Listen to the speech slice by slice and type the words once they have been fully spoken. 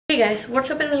Hey guys, what's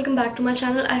up and welcome back to my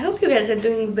channel. I hope you guys are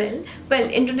doing well. Well,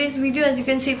 in today's video, as you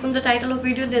can see from the title of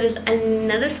video, there is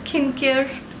another skincare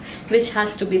which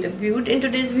has to be reviewed in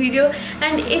today's video,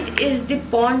 and it is the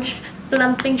Pond's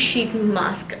plumping sheet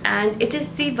mask, and it is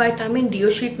the vitamin deo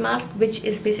sheet mask, which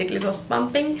is basically for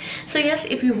pumping. So yes,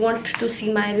 if you want to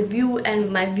see my review and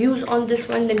my views on this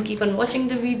one, then keep on watching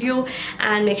the video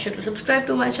and make sure to subscribe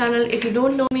to my channel. If you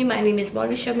don't know me, my name is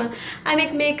Bonnie Sharma. I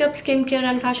make makeup, skincare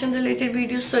and fashion related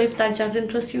videos, so if that does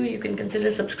interest you, you can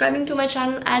consider subscribing to my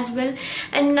channel as well.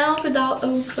 And now without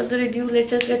further ado, let's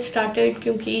just get started,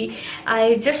 because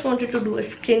I just wanted to do a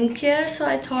skincare, so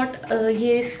I thought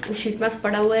ये sheet mask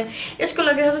पड़ा हुआ है, इसको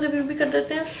लगे तो review भी कर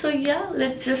देते हैं. So yeah,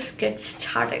 let's just get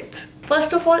started.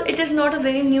 First of all, it is not a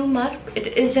very new mask. It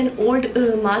is an old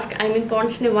mask. I mean,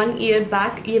 Pond's ने 1 year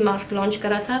back ये mask launch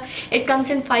करा था. It comes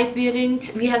in 5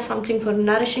 variants. We have something for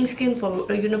nourishing skin, for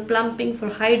plumping, for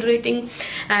hydrating,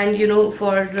 and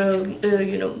for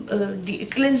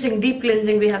cleansing, deep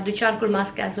cleansing. We have the charcoal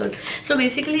mask as well. So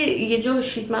basically, ये जो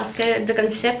sheet mask है, the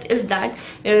concept is that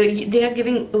they are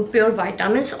giving pure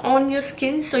vitamins on your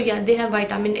skin. So yeah, they have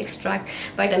vitamin extract,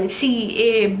 vitamin C,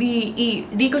 A, B, E,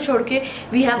 D को छोड़ के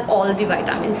we have all the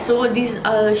vitamins. So these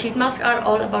sheet masks are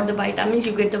all about the vitamins.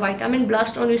 You get the vitamin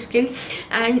blast on your skin,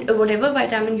 and whatever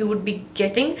vitamin you would be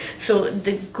getting, so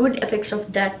the good effects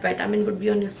of that vitamin would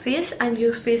be on your face, and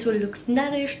your face will look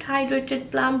nourished, hydrated,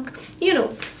 plumped. You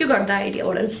got the idea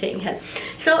what I'm saying here.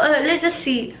 So let's just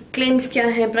see claims क्या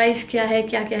है, price क्या है,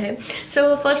 क्या क्या है.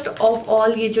 So first of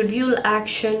all, ये जो dual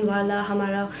action वाला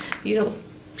हमारा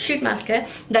sheet mask hai,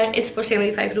 that is for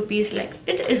 75 rupees. Like,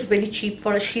 it is very cheap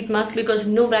for a sheet mask because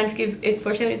no brands give it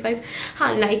for 75.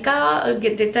 हाँ, Nykaa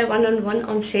देता है 1-on-1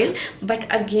 on sale, but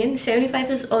again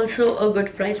 75 is also a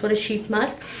good price for a sheet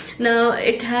mask. Now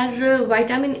it has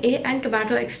vitamin A and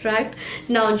tomato extract.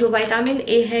 Now जो vitamin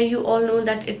A है, you all know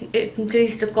that it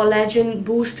increases the collagen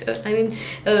boost.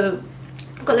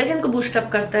 Collagen को boost up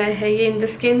करता है ये in the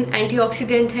skin.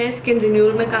 Antioxidant है, skin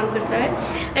renewal में काम करता है,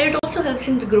 and it also helps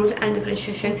in the growth and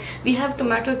differentiation. We have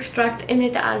tomato extract in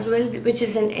it as well, which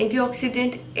is an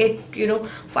antioxidant. It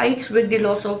fights with the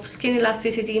loss of skin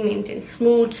elasticity, maintains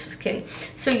smooth skin.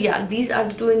 So yeah, these are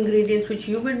the 2 ingredients which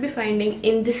you will be finding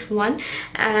in this one,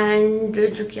 and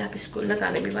जो कि आप इसको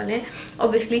लगाने भी वाले हैं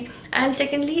obviously. And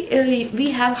secondly,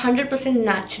 we have 100%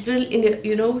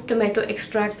 natural tomato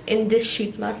extract in this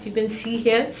sheet mask. You can see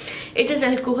here it is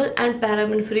alcohol and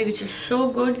paraben free, which is so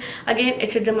good. Again,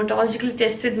 it's a dermatologically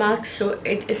tested mask, so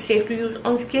it is safe to use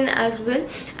on skin as well.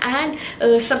 And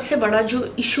सबसे बड़ा जो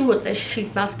issue होता है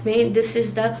sheet mask में, this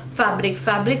is the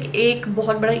fabric एक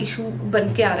बहुत बड़ा issue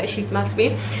बन के आ रहा है sheet mask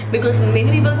में, because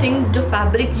many people think the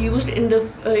fabric used in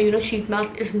the sheet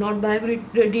mask is not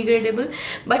biodegradable,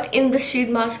 but in the sheet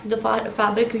mask the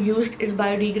fabric used is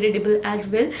biodegradable as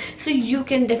well. So you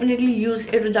can definitely use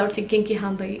it without thinking कि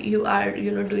हाँ भाई you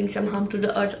are doing some harm to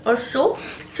the earth or so.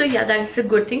 So yeah, that's a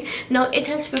good thing. Now it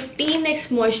has 15x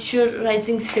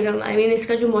moisturizing serum. I mean,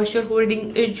 इसका जो moisture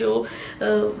holding जो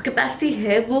capacity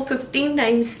है वो 15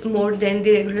 times more than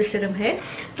the regular serum है.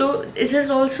 तो this is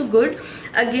also good.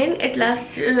 Again, it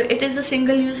lasts. It is a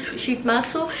single use sheet mask.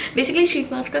 So basically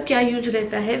sheet mask का क्या use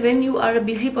रहता है, when you are a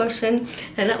busy person,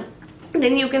 है ना,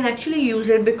 then you can actually use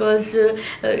it, because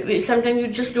sometimes you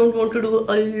just don't want to do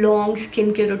a long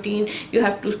skincare routine. You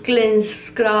have to cleanse,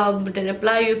 scrub, then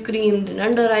apply your cream, then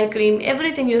under eye cream,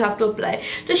 everything you have to apply.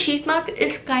 The sheet mask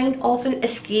is kind of an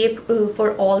escape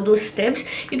for all those steps.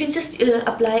 You can just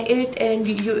apply it, and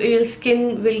your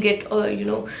skin will get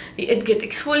it get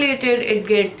exfoliated, it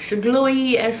gets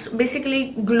glowy. As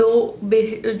basically glow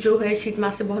जो है sheet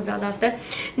mask से बहुत ज़्यादा आता है.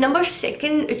 Number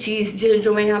second चीज़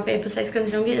जो मैं यहाँ पे emphasize करना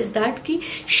चाहूँगी is that कि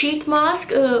sheet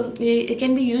mask it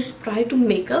can be used prior to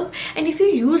makeup, and if you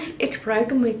use it prior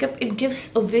to makeup, it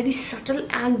gives a very subtle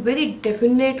and very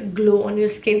definite glow on your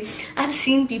skin. I've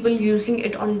seen people using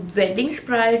it on weddings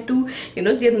prior to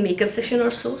their makeup session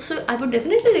or so. So I would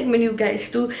definitely recommend you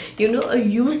guys to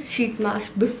use sheet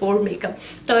mask before makeup.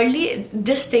 Thirdly,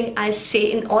 this thing I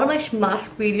say in all my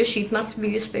mask videos, sheet mask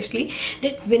videos especially,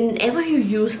 that whenever you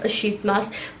use a sheet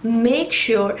mask, make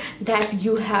sure that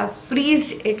you have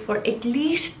freezed it for at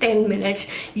least 10 minutes.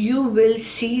 You will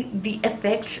see the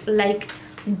effects like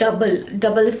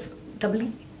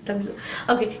doubly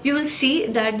Okay, you will see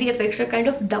that the effects are kind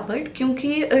of doubled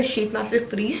क्योंकि sheet mask is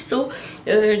free, so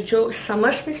जो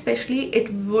summers में especially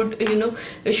it would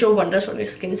show wonders on your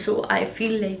skin. So I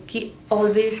feel like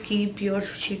always keep your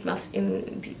sheet mask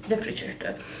in the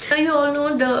refrigerator. Now you all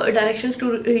know the directions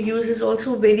to use is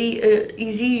also very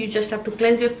easy. You just have to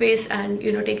cleanse your face and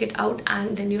take it out,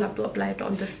 and then you have to apply it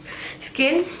on the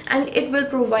skin, and it will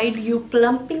provide you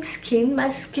plumping skin. My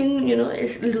skin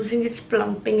is losing its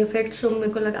plumping effect, so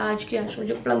मेरे को लगा आज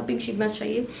मुझे plumping sheet mask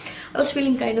चाहिए. I was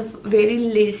feeling kind of very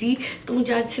lazy, तो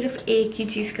मुझे आज सिर्फ एक ही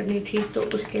चीज़ करनी थी, तो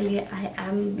उसके लिए I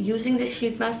am using this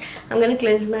sheet mask. I am gonna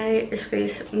cleanse my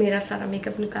face, मेरा सारा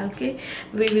मेकअप निकाल के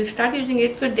we will start using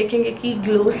it. फिर देखेंगे कि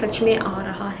ग्लो सच में आ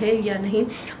रहा है या नहीं,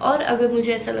 और अगर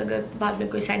मुझे ऐसा लगा बाद में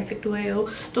कोई साइड इफेक्ट हुए हो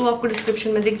तो आपको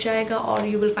डिस्क्रिप्शन में दिख जाएगा, और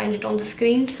you will find it on the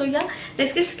screen. सो या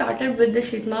let's get started with the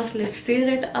sheet mask. Let's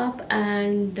steer it up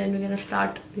and then we gonna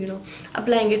start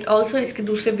applying it. Also इसके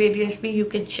दूसरे वेरिएंट्स भी you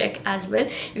can check as well.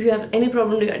 If you have any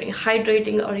problem regarding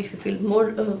hydrating, or if you feel more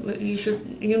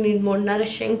you need more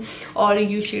nourishing, or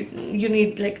you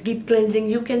need like deep cleansing,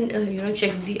 you can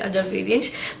check the other variants.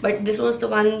 But this was the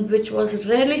one which was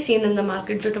rarely seen in the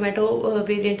market. जो tomato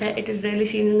variant है, it is rarely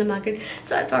seen in the market,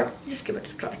 so I thought just give it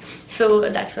a try. So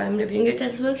that's why I'm reviewing it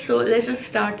as well. So let's just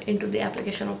start into the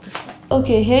application of this one.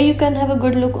 Okay, here you can have a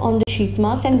good look on the sheet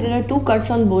mask, and there are two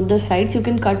cuts on both the sides. You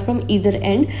can cut from either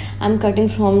end. I'm cutting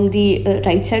from the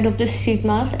right side of this sheet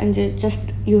mask, and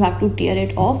just you have to tear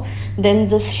it off, then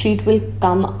this sheet will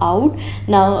come out.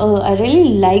 Now I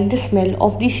really like the smell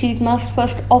of the sheet mask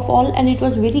first of all, and it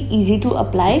was very easy to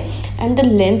apply, and the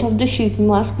length of the sheet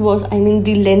mask was, I mean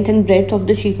the length and breadth of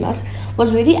the sheet mask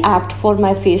was very apt for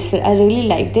my face. I really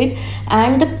liked it,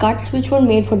 and the cuts which were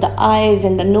made for the eyes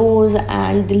and the nose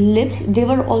and the lips, they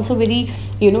were also very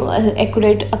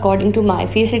accurate according to my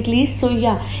face at least. So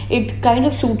yeah, it kind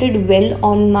of suited well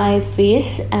on my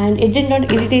face, and it did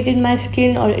not irritated my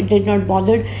skin, or it did not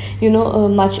bothered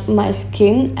much my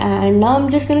skin. And now I'm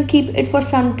just gonna keep it for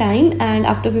some time, and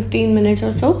after 15 minutes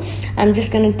or so I'm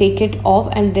just gonna take it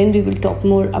off, and then we will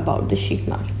talk more about the sheet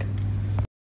mask.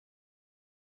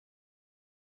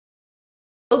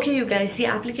 Okay you guys, the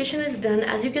application is done.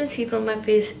 As you can see from my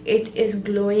face, it is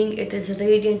glowing, it is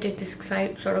radiant, it is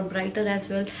sort of brighter as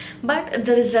well. But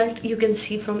the result you can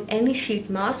see from any sheet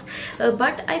mask,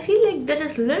 but I feel like there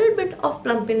is a little bit of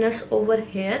plumpiness over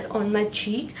here on my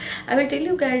cheek. I will tell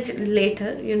you guys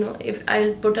later, if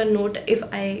I'll put a note if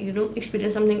I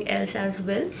experience something else as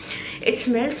well. It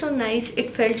smelled so nice, it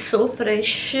felt so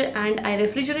fresh, and I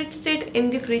refrigerated it in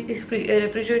the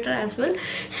refrigerator as well.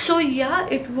 So yeah,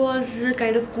 it was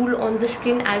kind of cool on the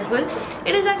skin as well.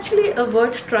 It is actually a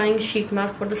worth trying sheet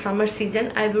mask for the summer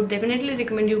season. I would definitely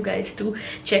recommend you guys to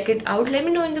check it out. Let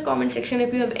me know in the comment section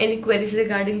if you have any queries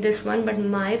regarding this one, but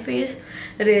my face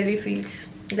really feels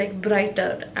like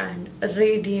brighter and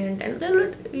radiant and a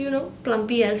little bit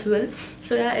plumpy as well.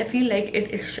 So yeah, I feel like it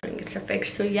is showing its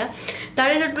effects. So yeah,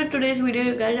 that is it with today's video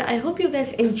you guys. I hope you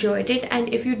guys enjoyed it,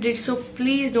 and if you did so,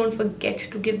 please don't forget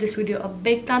to give this video a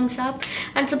big thumbs up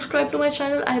and subscribe to my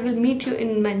channel. I will meet you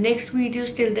in my next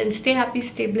videos. Till then, stay happy,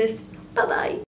 stay blessed. Bye bye.